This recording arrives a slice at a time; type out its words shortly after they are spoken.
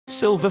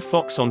Silver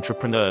Fox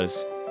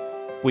Entrepreneurs.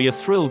 We are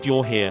thrilled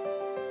you're here.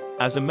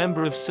 As a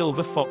member of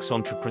Silver Fox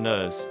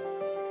Entrepreneurs,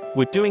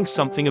 we're doing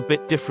something a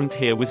bit different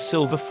here with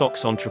Silver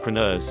Fox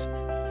Entrepreneurs.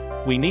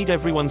 We need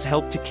everyone's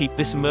help to keep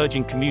this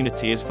emerging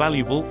community as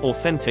valuable,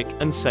 authentic,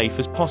 and safe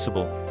as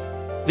possible.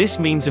 This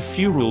means a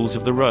few rules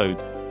of the road.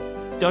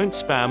 Don't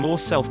spam or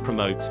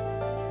self-promote.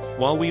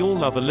 While we all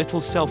love a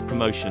little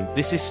self-promotion,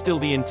 this is still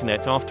the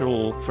internet after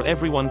all. For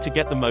everyone to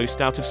get the most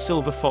out of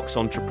Silver Fox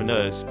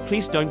Entrepreneurs,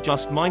 please don't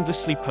just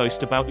mindlessly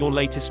post about your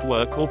latest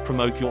work or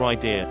promote your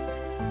idea.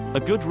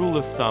 A good rule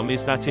of thumb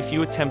is that if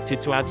you are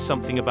tempted to add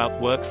something about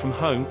work from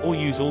home or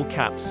use all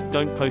caps,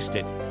 don't post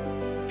it.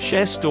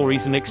 Share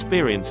stories and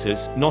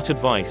experiences, not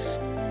advice.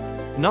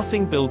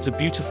 Nothing builds a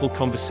beautiful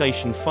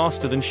conversation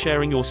faster than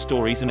sharing your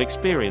stories and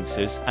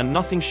experiences, and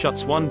nothing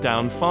shuts one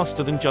down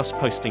faster than just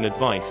posting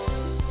advice.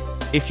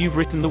 If you've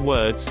written the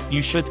words,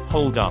 you should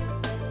hold up.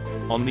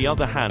 On the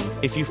other hand,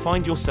 if you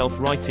find yourself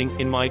writing,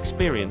 in my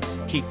experience,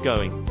 keep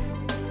going.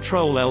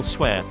 Troll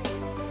elsewhere.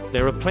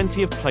 There are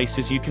plenty of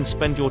places you can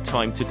spend your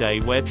time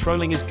today where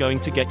trolling is going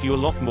to get you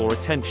a lot more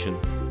attention.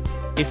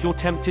 If you're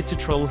tempted to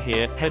troll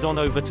here, head on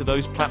over to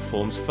those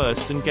platforms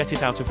first and get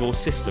it out of your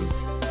system.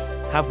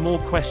 Have more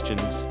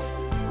questions?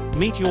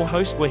 Meet your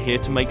host. We're here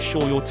to make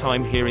sure your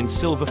time here in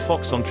Silver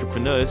Fox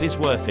Entrepreneurs is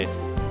worth it.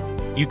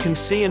 You can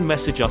see and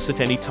message us at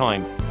any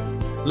time.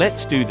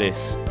 Let's do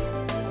this.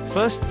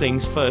 First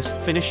things first,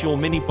 finish your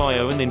mini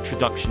bio and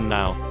introduction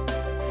now.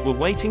 We're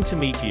waiting to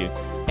meet you.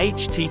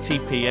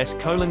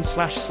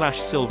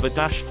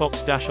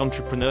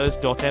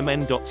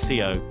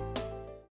 https://silver-fox-entrepreneurs.mn.co